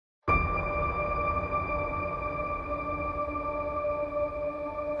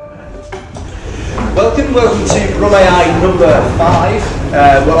Welcome to Rum AI number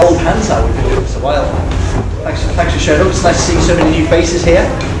 5. We're old hands now, we've been doing this a while. Thanks for showing up, it's nice to see so many new faces here.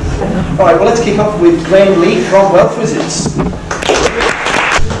 Alright, well let's kick off with Graham Lee from Wealth Wizards.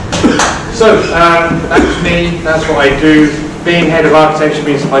 So, that's me, that's what I do. Being head of architecture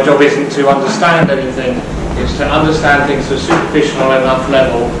means that my job isn't to understand anything, it's to understand things to a superficial enough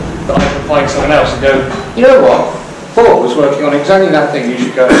level that I can find someone else and go, you know what, Bob was working on exactly that thing, you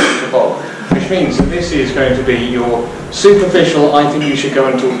should go and talk to Bob. Which means that this is going to be your superficial, I think you should go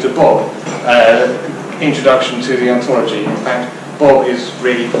and talk to Bob, introduction to the ontology. In fact, Bob is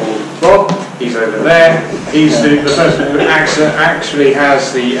really called Bob, he's over there, he's the person who actually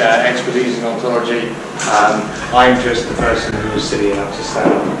has the expertise in ontology. I'm just the person who was silly enough to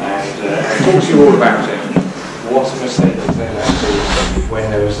stand up and talk to you all about it. What a mistake it turned out to be when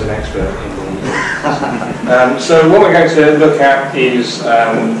there was an expert in the So what we're going to look at is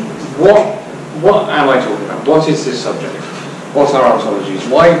what am I talking about? What is this subject? What are ontologies?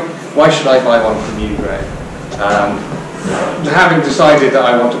 Why should I buy one from you, Greg? Having decided that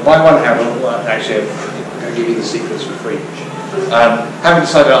I want to buy one, actually I'll give you the secrets for free. Having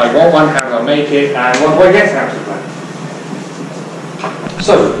decided I want one, how do I make it, and what do I get out of that?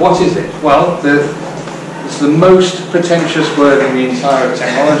 So, what is it? Well, it's the most pretentious word in the entire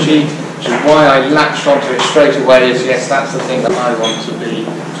technology, which is why I latched onto it straight away as yes, that's the thing that I want to be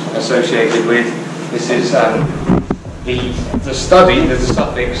associated with. This is the study, the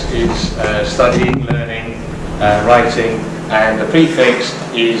suffix is studying, learning, writing, and the prefix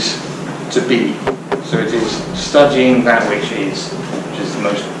is to be. So it is studying that which is the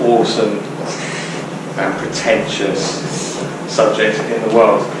most awesome and pretentious subject in the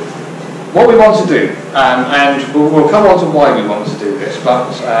world. What we want to do, and we'll come on to why we want to do this,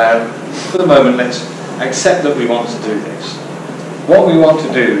 but for the moment let's accept that we want to do this. What we want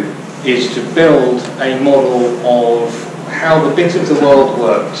to do is to build a model of how the bit of the world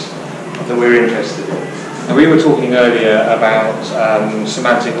works that we're interested in. And we were talking earlier about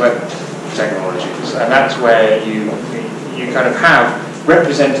semantic web technologies, and that's where you kind of have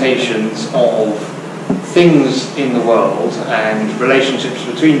representations of things in the world and relationships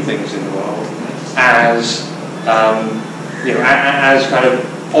between things in the world as as kind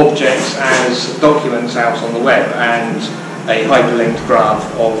of objects, as documents out on the web, and a hyperlinked graph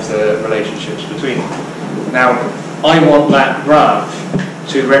of the relationships between them. Now, I want that graph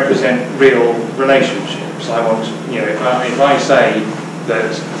to represent real relationships. I want, if I say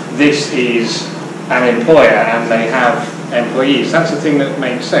that this is an employer and they have employees, that's the thing that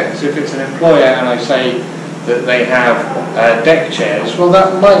makes sense. If it's an employer and I say that they have deck chairs, well,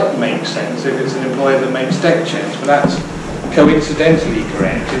 that might make sense if it's an employer that makes deck chairs, but that's coincidentally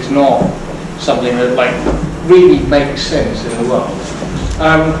correct. It's not something that really makes sense in the world.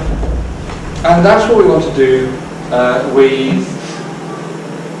 And that's what we want to do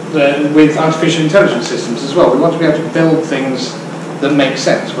with artificial intelligence systems as well. We want to be able to build things that make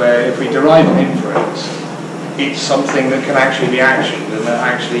sense, where if we derive an inference, it's something that can actually be actioned and that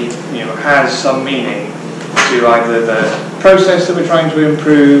actually has some meaning to either the process that we're trying to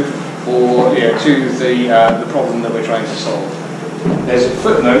improve or to the problem that we're trying to solve. There's a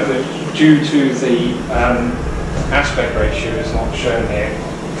footnote that due to the aspect ratio is not shown here.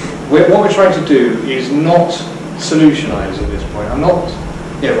 What we're trying to do is not solutionize at this point.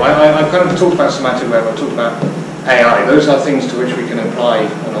 I've kind of talked about semantic web, I've talked about AI. Those are things to which we can apply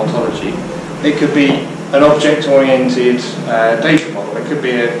an ontology. It could be an object-oriented data model. It could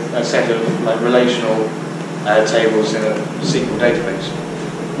be a set of relational tables in a SQL database.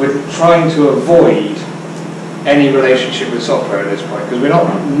 We're trying to avoid any relationship with software at this point, because we're not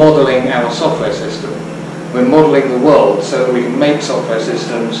modeling our software system. We're modeling the world so that we can make software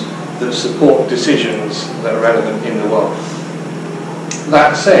systems that support decisions that are relevant in the world.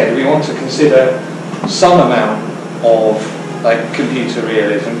 That said, we want to consider some amount of computer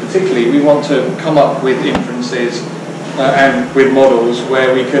realism. Particularly, we want to come up with inferences and with models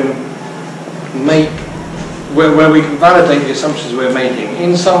where we can where we can validate the assumptions we're making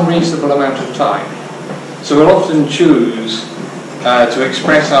in some reasonable amount of time. So we'll often choose to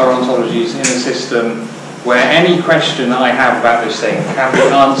express our ontologies in a system where any question that I have about this thing can be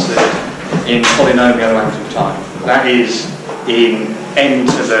answered in polynomial amount of time. That is, in n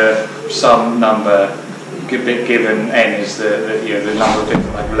to the some number, given n is the number of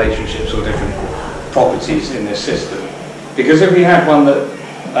different relationships or different properties in this system. Because if we had one that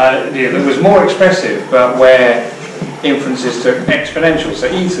was more expressive, but where inferences took exponential, so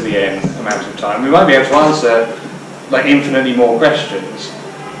e to the n amount of time, we might be able to answer infinitely more questions,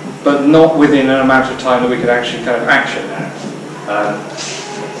 but not within an amount of time that we could actually kind of action that.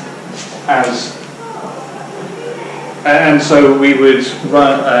 and so we would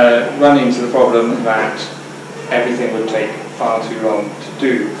run into the problem that everything would take far too long to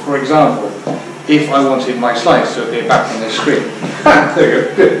do. For example, if I wanted my slides to appear back on this screen. There we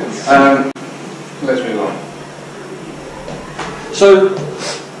go, good. Let's move on. So,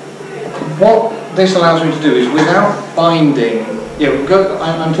 what this allows me to do is, without binding,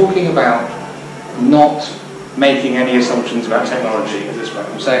 I'm talking about not making any assumptions about technology at this point.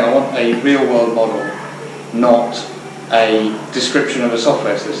 I'm saying I want a real-world model, not a description of a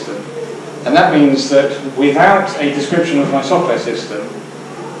software system. And that means that without a description of my software system,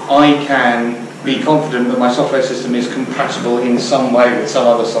 I can be confident that my software system is compatible in some way with some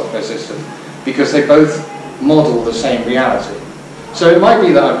other software system, because they both model the same reality. So it might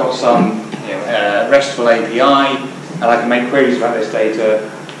be that I've got some RESTful API, and I can make queries about this data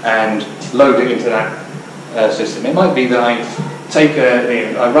and load it into that system. It might be that I take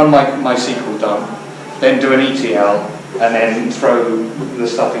I run my SQL dump, then do an ETL, and then throw the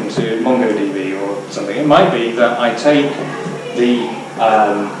stuff into MongoDB or something. It might be that I take the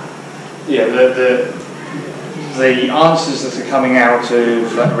answers that are coming out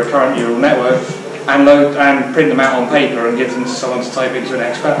of a recurrent neural network and print them out on paper and give them to someone to type into an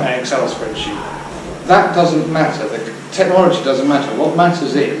Excel spreadsheet. That doesn't matter. The technology doesn't matter. What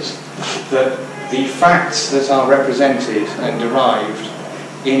matters is that the facts that are represented and derived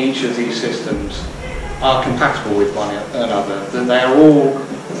in each of these systems are compatible with one another, that they are all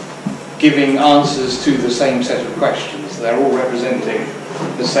giving answers to the same set of questions. They're all representing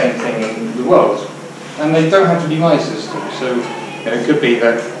the same thing in the world. And they don't have to be my system. So it could be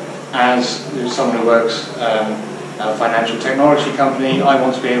that as someone who works at a financial technology company, I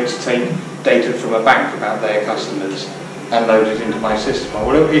want to be able to take data from a bank about their customers and load it into my system.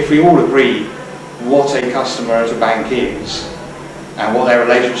 Well, if we all agree what a customer at a bank is, and what their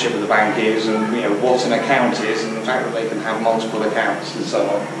relationship with the bank is, and what an account is, and the fact that they can have multiple accounts and so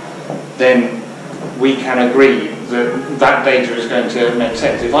on, then we can agree that that data is going to make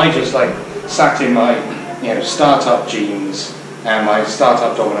sense. If I just sat in my startup jeans and my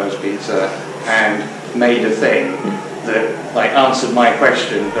startup Domino's pizza and made a thing that answered my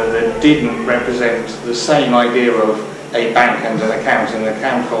question, but that didn't represent the same idea of a bank and an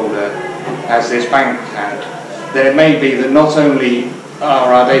account holder as this bank had, then it may be that not only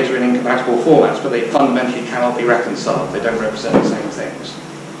are our data in incompatible formats, but they fundamentally cannot be reconciled. They don't represent the same things.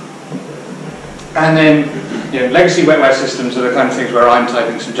 And then, legacy wetware systems are the kind of things where I'm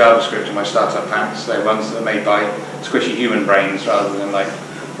typing some JavaScript in my startup pants. They're ones that are made by squishy human brains rather than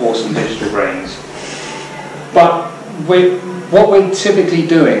awesome digital brains. But what we're typically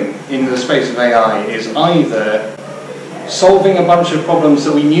doing in the space of AI is either solving a bunch of problems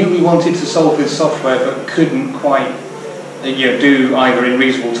that we knew we wanted to solve with software but couldn't quite do either in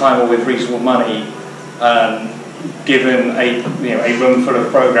reasonable time or with reasonable money, given a room full of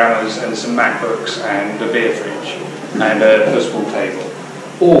programmers and some MacBooks and a beer fridge and a football table.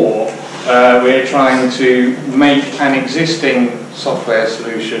 Or we're trying to make an existing software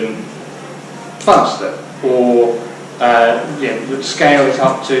solution faster, or scale it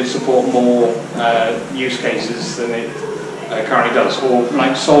up to support more use cases than it currently does, or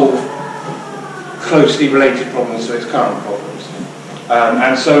solve closely related problems to its current problems.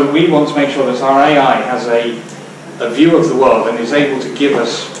 And so we want to make sure that our AI has a view of the world and is able to give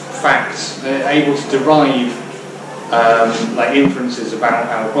us facts, able to derive inferences about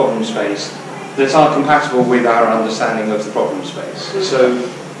our problem space that are compatible with our understanding of the problem space. So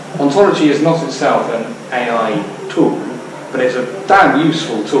ontology is not itself an AI tool, but it's a damn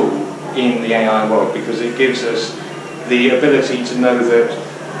useful tool in the AI world, because it gives us the ability to know that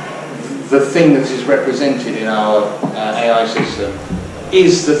the thing that is represented in our AI system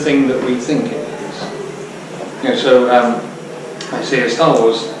is the thing that we think it is. So I see a Star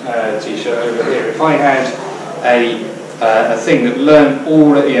Wars t-shirt over here. If I had a thing that learned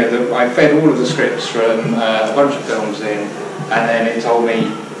all, that I fed all of the scripts from a bunch of films in, and then it told me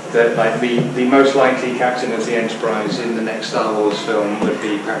that the most likely captain of the Enterprise in the next Star Wars film would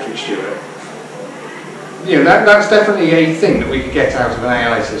be Patrick Stewart. That's definitely a thing that we could get out of an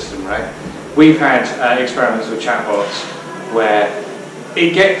AI system, right? We've had experiments with chatbots where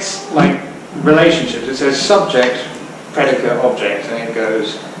it gets relationships. It says subject, predicate, object, and it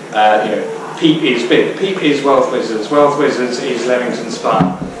goes, Peep is big. Peep is Wealth Wizards. Wealth Wizards is Leamington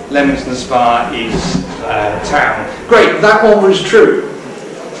Spa. Leamington Spa is town. Great, that one was true.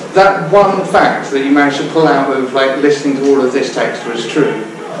 That one fact that you managed to pull out of listening to all of this text was true.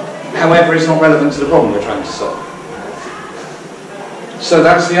 However, it's not relevant to the problem we're trying to solve. So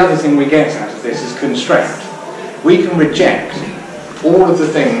that's the other thing we get out of this, is constraint. We can reject all of the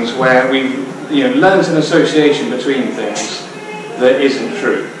things where we've learned an association between things that isn't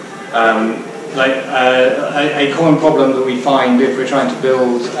true. A common problem that we find if we're trying to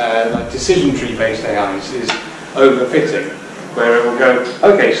build like decision tree based AIs is overfitting, where it will go,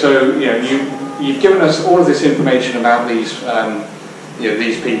 okay, so you've given us all of this information about these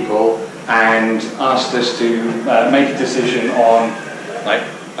these people and asked us to make a decision on like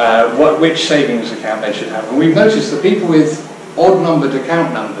which savings account they should have, and we've noticed that people with odd numbered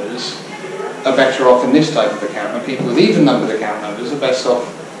account numbers are better off in this type of account, and people with even numbered account numbers are best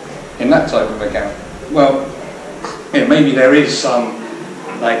off in that type of account. Well, maybe there is some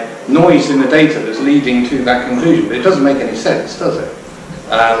like noise in the data that's leading to that conclusion, but it doesn't make any sense, does it?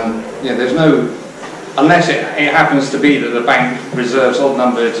 There's no, unless it happens to be that the bank reserves odd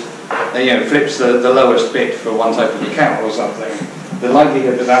numbered, flips the lowest bit for one type of account or something. The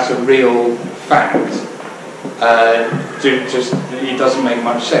likelihood that that's a real fact, it doesn't make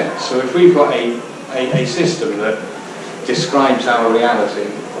much sense. So if we've got a system that describes our reality,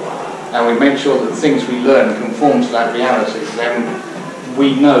 and we make sure that the things we learn conform to that reality, then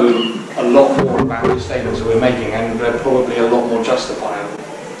we know a lot more about the statements that we're making, and they're probably a lot more justifiable.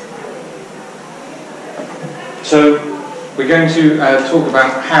 So we're going to talk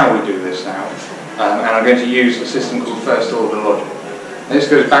about how we do this now, and I'm going to use a system called first order logic. And this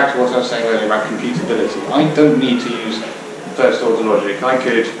goes back to what I was saying earlier about computability. I don't need to use first order logic. I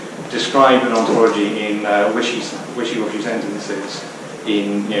could describe an ontology in wishy-washy sentences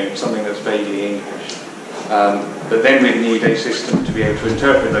in something that's vaguely English. But then we'd need a system to be able to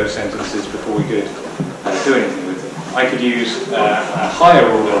interpret those sentences before we could do anything with them. I could use a higher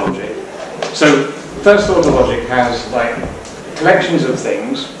order logic. So first order logic has like collections of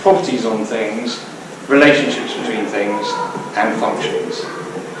things, properties on things, relationships between things, and functions.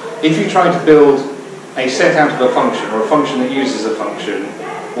 If you try to build a set out of a function, or a function that uses a function,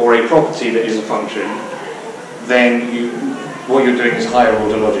 or a property that is a function, then what you're doing is higher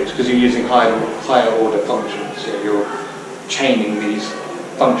order logics, because you're using higher order functions. So you're chaining these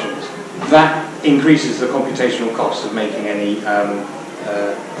functions. That increases the computational cost of making any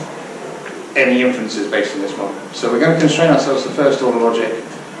inferences based on this model. So we're going to constrain ourselves to first order logic,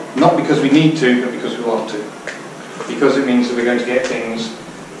 not because we need to, but because we want to. Because it means that we're going to get things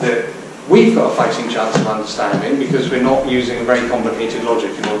that we've got a fighting chance of understanding, because we're not using a very complicated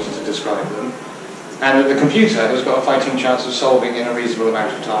logic in order to describe them, and that the computer has got a fighting chance of solving in a reasonable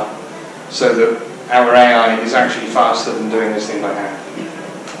amount of time, so that our AI is actually faster than doing this thing by hand.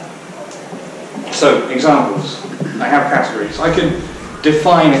 So, examples. I have categories. I can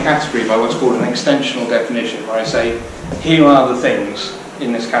define a category by what's called an extensional definition, where I say, here are the things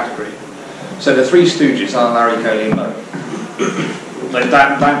in this category. So the Three Stooges are Larry, Curly and Moe. Like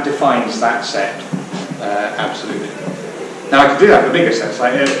that defines that set, absolutely. Now I could do that for bigger sets.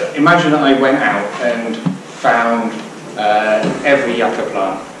 Like, imagine that I went out and found every yucca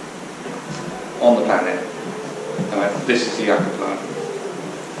plant on the planet. And went, this is the yucca plant.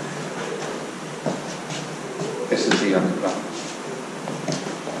 This is the yucca plant.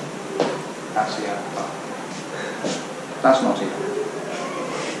 That's the yucca plant. That's not a yucca plant.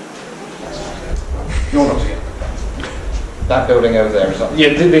 You're not here. That building over there is not.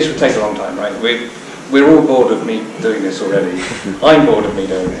 Yeah, this would take a long time, right? We're all bored of me doing this already. I'm bored of me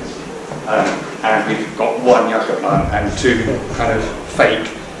doing this. And we've got one yucca plant and two kind of fake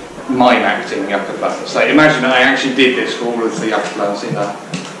mime-acting yucca plants. So imagine that I actually did this for all of the yucca plants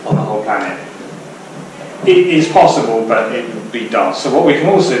on the whole planet. It is possible, but it would be dull. So what we can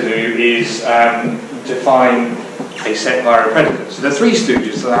also do is define a set via a predicate. So the Three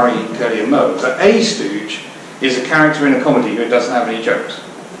Stooges, Larry, Curly and Moe. So a stooge is a character in a comedy who doesn't have any jokes.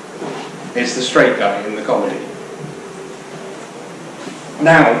 It's the straight guy in the comedy.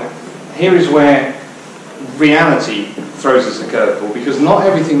 Now, here is where reality throws us a curveball, because not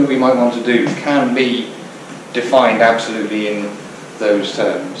everything that we might want to do can be defined absolutely in those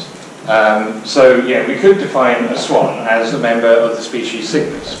terms. So yeah, we could define a swan as a member of the species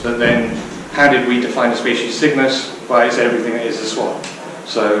Cygnus, but then how did we define a species Cygnus? Well, it's everything that is a swan.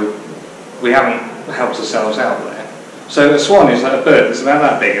 So we haven't helped ourselves out there. So a swan is like a bird that's about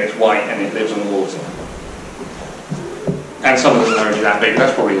that big and it's white and it lives on the water. And some of them are only that big,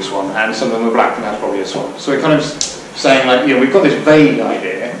 that's probably a swan. And some of them are black and that's probably a swan. So we're kind of saying, like, we've got this vague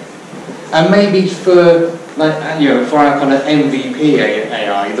idea, and maybe for for our kind of MVP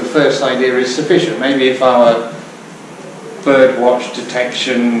AI, the first idea is sufficient. Maybe if our birdwatch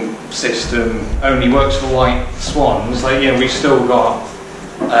detection system only works for white swans, we've still got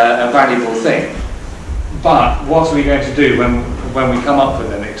a valuable thing. But what are we going to do when we come up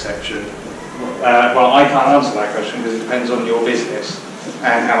with an exception? Well, I can't answer that question because it depends on your business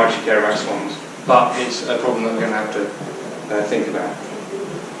and how much you care about swans. But it's a problem that we're going to have to think about.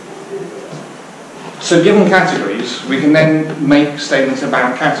 So given categories, we can then make statements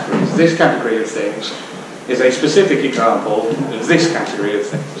about categories. This category of things is a specific example of this category of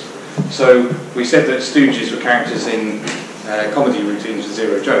things. So we said that stooges were characters in comedy routines with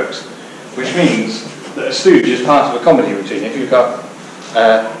zero jokes, which means that a stooge is part of a comedy routine. If you've got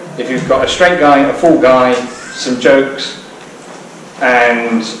a straight guy, a full guy, some jokes,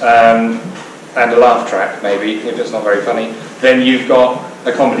 and a laugh track, maybe, if it's not very funny, then you've got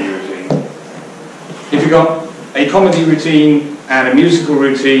a comedy routine. If you've got a comedy routine and a musical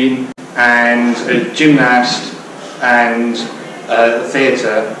routine and a gymnast and a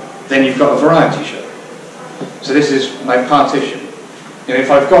theatre, then you've got a variety show. So this is my partition. You know, if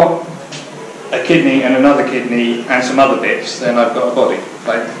I've got a kidney and another kidney and some other bits, then I've got a body.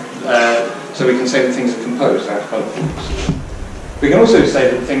 So we can say that things are composed out of other things. We can also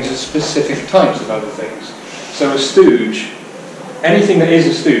say that things are specific types of other things. So a stooge, anything that is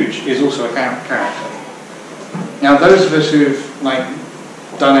a stooge is also a character. Now those of us who've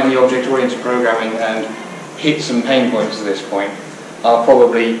done any object-oriented programming and hit some pain points at this point are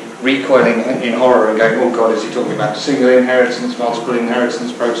probably recoiling in horror and going, oh God, is he talking about single inheritance, multiple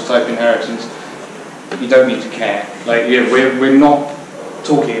inheritance, prototype inheritance? You don't need to care. We're not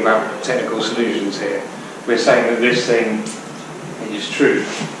talking about technical solutions here. We're saying that this thing is true.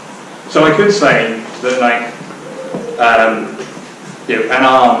 So I could say that an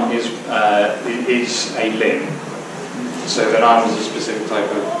arm is a limb. So an arm is a specific type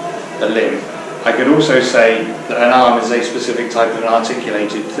of a limb. I could also say that an arm is a specific type of an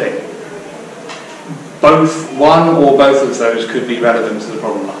articulated thing. One or both of those could be relevant to the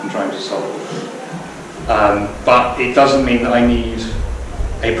problem that I'm trying to solve. But it doesn't mean that I need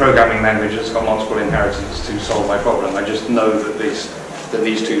a programming language that's got multiple inheritance to solve my problem. I just know that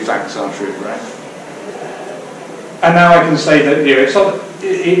these two facts are true, right? And now I can say that it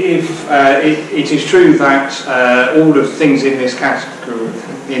is true that all of the things in this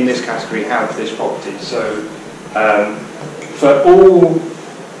category have this property. So for all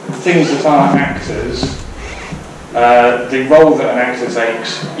things that are actors, the role that an actor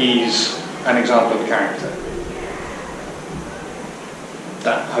takes is an example of a character.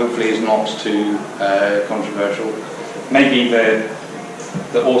 That hopefully is not too controversial. Maybe the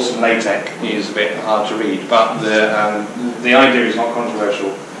awesome LaTeX is a bit hard to read, but the idea is not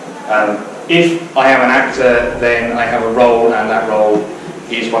controversial. If I am an actor, then I have a role, and that role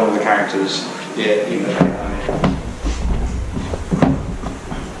is one of the characters in the animation.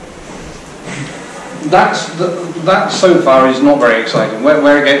 That so far is not very exciting.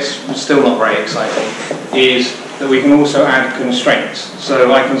 Where it gets still not very exciting is that we can also add constraints.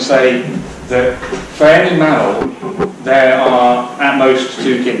 So I can say that for any mammal, there are at most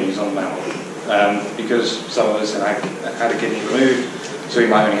 2 kidneys on the mammal, because some of us have had a kidney removed, so we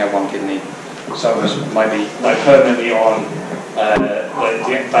might only have 1 kidney. Some of us might be permanently on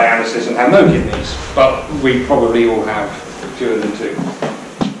dialysis and have no kidneys, but we probably all have fewer than 2.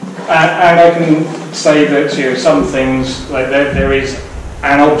 And I can say that some things, there is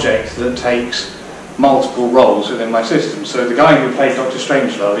an object that takes multiple roles within my system. So the guy who played Dr.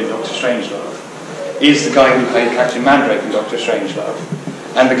 Strangelove in Dr. Strangelove is the guy who played Captain Mandrake in Dr. Strangelove.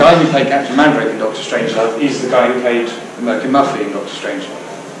 And the guy who played Captain Mandrake in Dr. Strangelove is the guy who played Murky Muffy in Dr. Strangelove.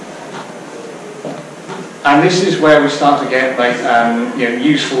 And this is where we start to get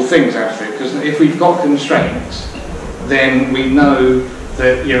useful things out of it, because if we've got constraints, then we know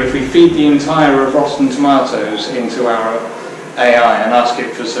that if we feed the entire of Rotten Tomatoes into our AI and ask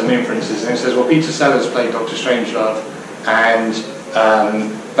it for some inferences, and it says, well, Peter Sellers played Dr. Strangelove and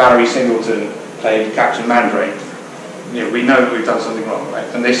Barry Singleton played Captain Mandrake, we know that we've done something wrong, right?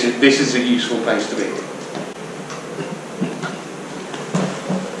 And this is a useful place to be.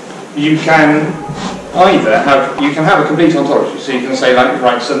 You can either have a complete ontology, so you can say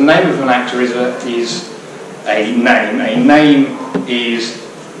right, so the name of an actor is a name. A name is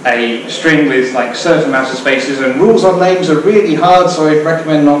a string with certain amounts of spaces, and rules on names are really hard, so I'd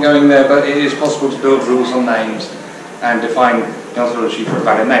recommend not going there, but it is possible to build rules on names and define the ontology for a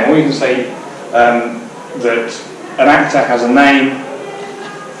valid name. Or you can say that an actor has a name,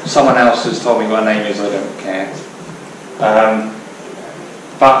 someone else has told me what a name is, I don't care.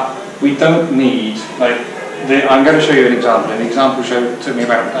 But we don't need, I'm going to show you an example. An example took me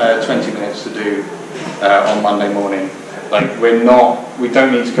about 20 minutes to do on Monday morning. We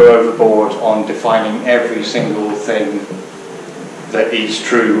don't need to go overboard on defining every single thing that is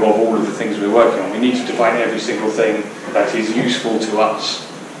true of all of the things we're working on. We need to define every single thing that is useful to us.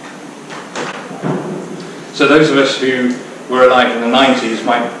 So those of us who were alive in the 90s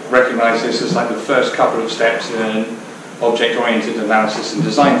might recognise this as like the first couple of steps in an object-oriented analysis and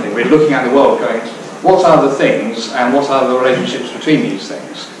design thing. We're looking at the world going, what are the things and what are the relationships between these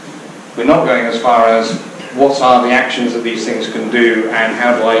things? We're not going as far as what are the actions that these things can do and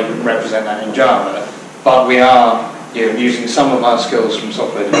how do I represent that in Java, but we are using some of our skills from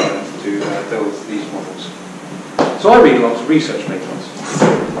software development to build these models. So I read lots of research papers,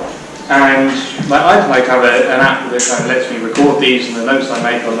 and I'd like to have an app that kind of lets me record these and the notes I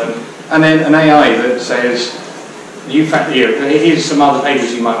make on them, and then an AI that says, here's some other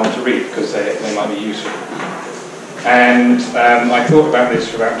papers you might want to read because they might be useful. And I thought about this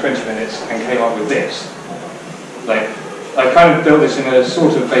for about 20 minutes and came up with this. I kind of built this in a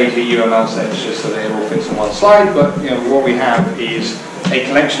sort of vaguely UML sense just so that it all fits on one slide, but what we have is a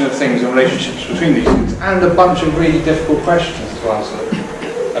collection of things and relationships between these things and a bunch of really difficult questions to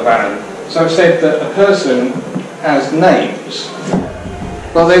answer about them. So I've said that a person has names.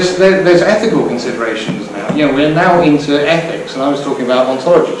 Well, there's ethical considerations now. We're now into ethics, and I was talking about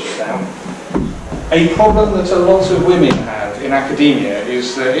ontologies just now. A problem that a lot of women have in academia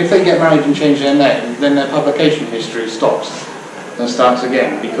is that if they get married and change their name, then their publication history stops and starts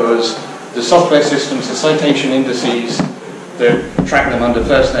again, because the software systems, the citation indices that track them under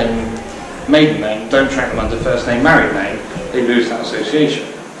first name, maiden name, don't track them under first name, married name, they lose that association.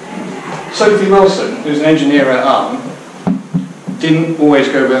 Sophie Wilson, who's an engineer at ARM, didn't always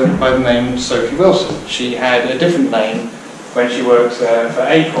go by the name Sophie Wilson. She had a different name when she worked for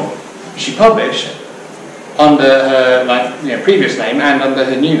Acorn. She published under her previous name and under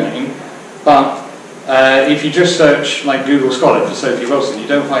her new name, but if you just search Google Scholar for Sophie Wilson, you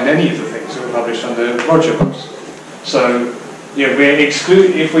don't find any of the things that were published under Roger books. So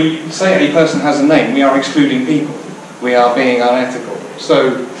if we say a person has a name, we are excluding people. We are being unethical.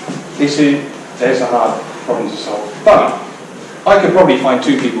 So there's a hard problem to solve. But I could probably find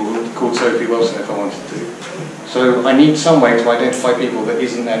 2 people called Sophie Wilson if I wanted to. So I need some way to identify people that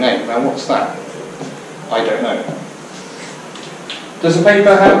isn't their name. Now what's that? I don't know. Does a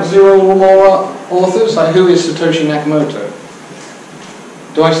paper have 0 or more authors? Who is Satoshi Nakamoto?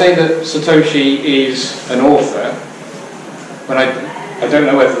 Do I say that Satoshi is an author when I don't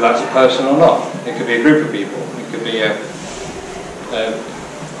know whether that's a person or not? It could be a group of people. It could be a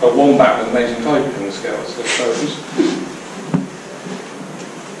wombat with amazing typing skills, I suppose.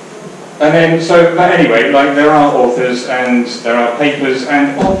 And then, but anyway, there are authors and there are papers,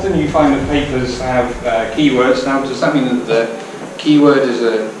 and often you find that papers have keywords. Now, does that mean that the keyword is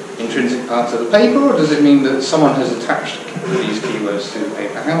an intrinsic part of the paper, or does it mean that someone has attached these keywords to the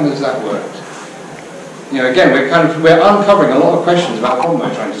paper? How does that work? Again, we're uncovering a lot of questions about what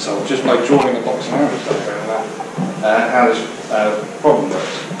we're trying to solve just by drawing a box and arrows about how this problem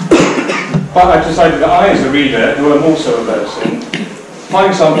works. But I've decided that I, as a reader, who am also a person,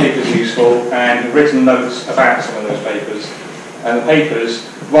 find some papers useful and written notes about some of those papers. And the papers,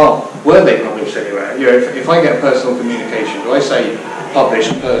 well, were they published anywhere? If I get personal communication, do I say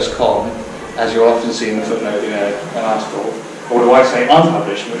published pers.com, as you'll often see in the footnote in an article, or do I say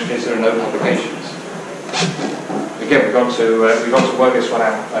unpublished, in which case there are no publications? Again, we've got to work this one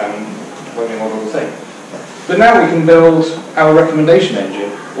out when we model the thing. But now we can build our recommendation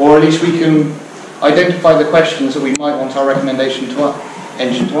engine, or at least we can identify the questions that we might want our recommendation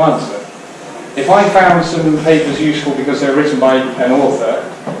engine to answer. If I found some papers useful because they're written by an author,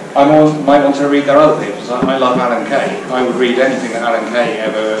 I might want to read their other papers. I love Alan Kay. I would read anything that Alan Kay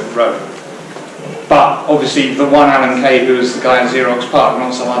ever wrote. But obviously the one Alan Kay who is the guy at Xerox PARC,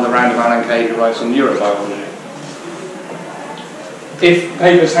 not some other random Alan Kay who writes on neurobiology. If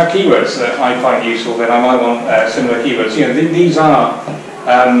papers have keywords that I find useful, then I might want similar keywords. These are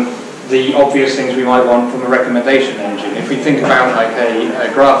the obvious things we might want from a recommendation engine. If we think about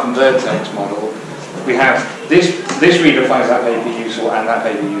a graph and vertex model, we have this reader finds that paper useful and that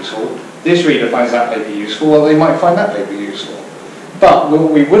paper useful. This reader finds that paper useful, well, they might find that paper useful. But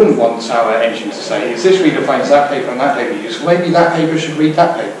what we wouldn't want our engine to say is this reader finds that paper and that paper useful, maybe that paper should read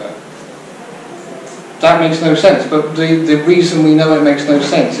that paper. That makes no sense, but the reason we know it makes no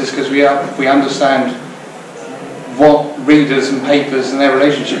sense is because we understand what readers and papers and their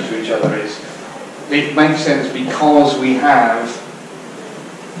relationship to each other is. It makes sense because we have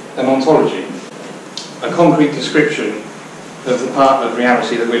an ontology, a concrete description of the part of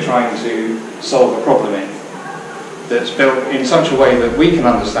reality that we're trying to solve a problem in, that's built in such a way that we can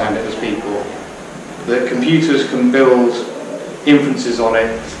understand it as people, that computers can build inferences on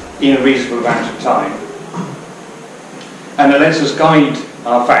it in a reasonable amount of time, and it lets us guide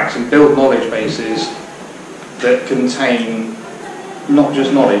our facts and build knowledge bases that contain not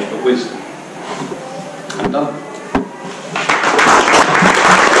just knowledge but wisdom. been done.